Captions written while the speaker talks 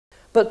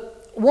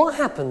But what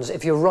happens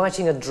if you're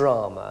writing a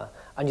drama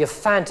and your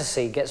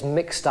fantasy gets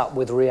mixed up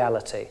with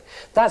reality?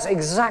 That's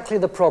exactly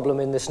the problem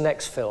in this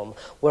next film,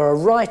 where a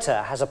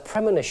writer has a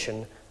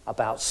premonition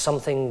about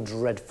something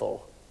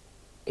dreadful.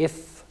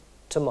 If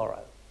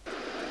tomorrow.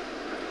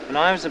 When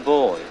I was a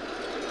boy,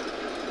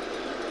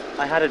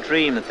 I had a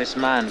dream that this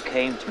man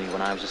came to me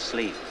when I was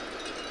asleep.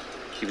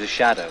 He was a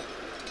shadow.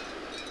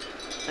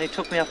 And he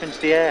took me up into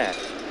the air,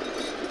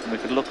 and we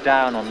could look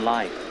down on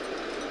life.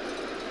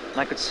 And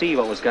I could see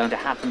what was going to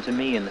happen to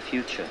me in the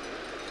future.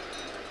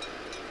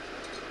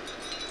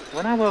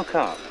 When I woke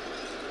up,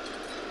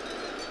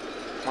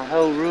 my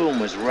whole room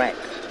was wrecked.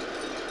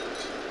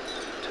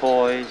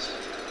 Toys,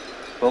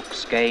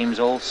 books, games,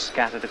 all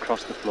scattered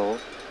across the floor.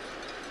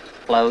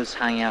 Clothes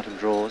hanging out of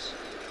drawers.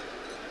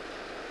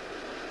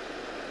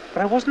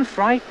 But I wasn't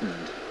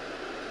frightened,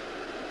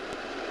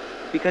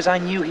 because I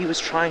knew he was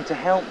trying to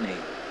help me.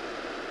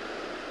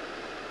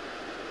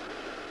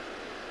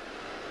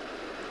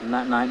 And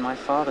that night my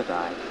father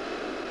died.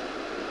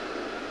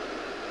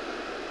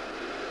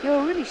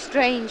 You're a really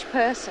strange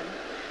person.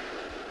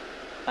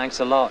 Thanks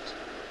a lot.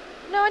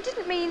 No, I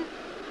didn't mean...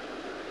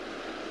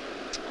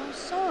 Oh,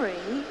 sorry.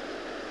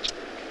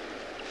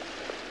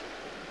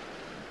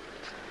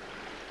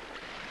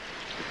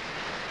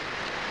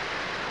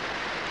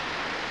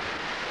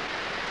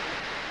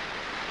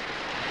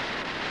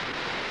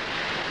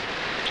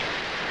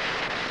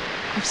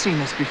 I've seen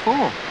this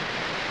before.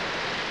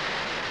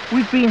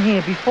 We've been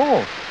here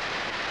before.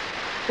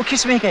 Well,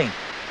 kiss me again.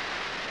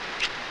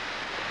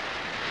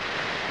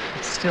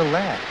 It's still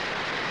there.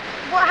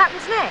 What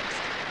happens next?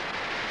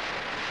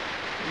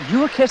 You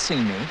were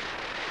kissing me.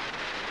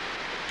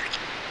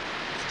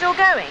 Still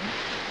going?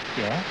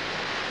 Yeah.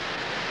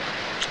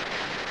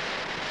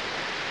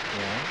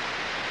 Yeah.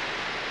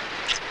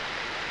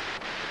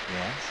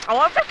 Yes. Oh,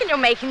 I reckon you're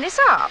making this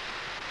up.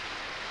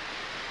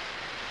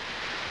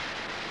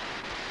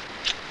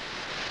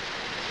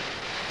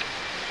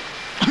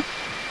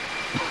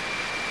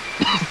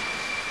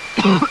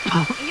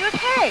 Are you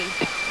okay?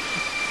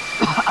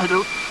 I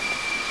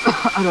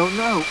don't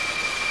know.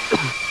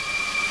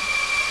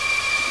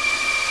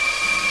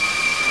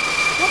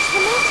 What's the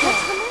matter?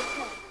 What's the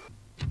matter?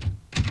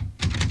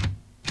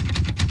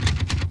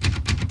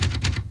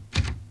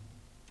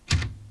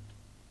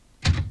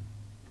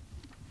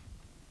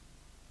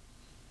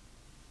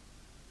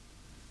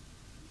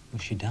 Well,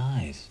 she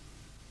dies.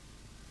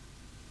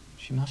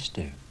 She must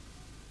do.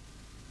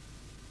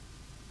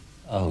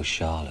 Oh,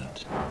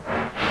 Charlotte.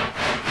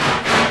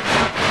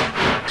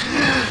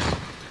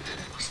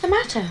 What's the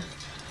matter?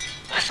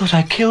 I thought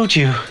I killed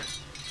you.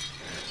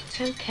 It's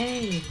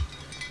okay.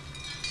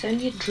 It's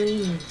only a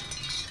dream.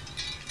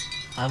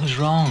 I was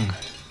wrong.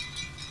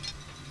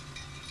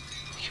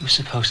 You were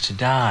supposed to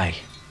die.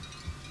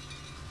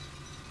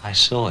 I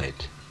saw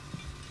it.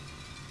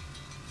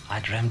 I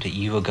dreamt that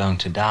you were going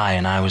to die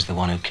and I was the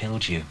one who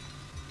killed you.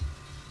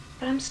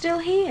 But I'm still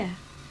here.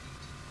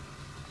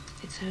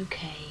 It's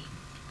okay.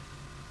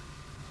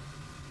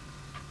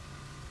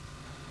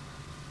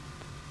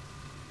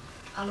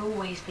 I'll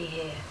always be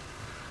here.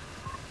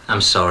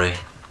 I'm sorry.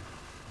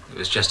 It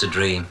was just a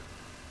dream.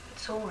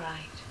 It's all right.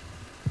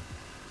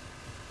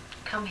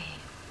 Come here.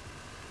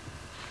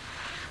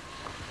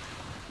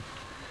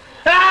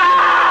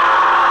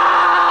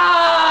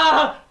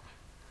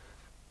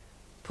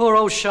 Poor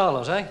old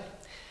Charlotte, eh?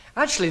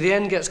 Actually, the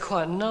end gets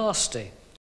quite nasty.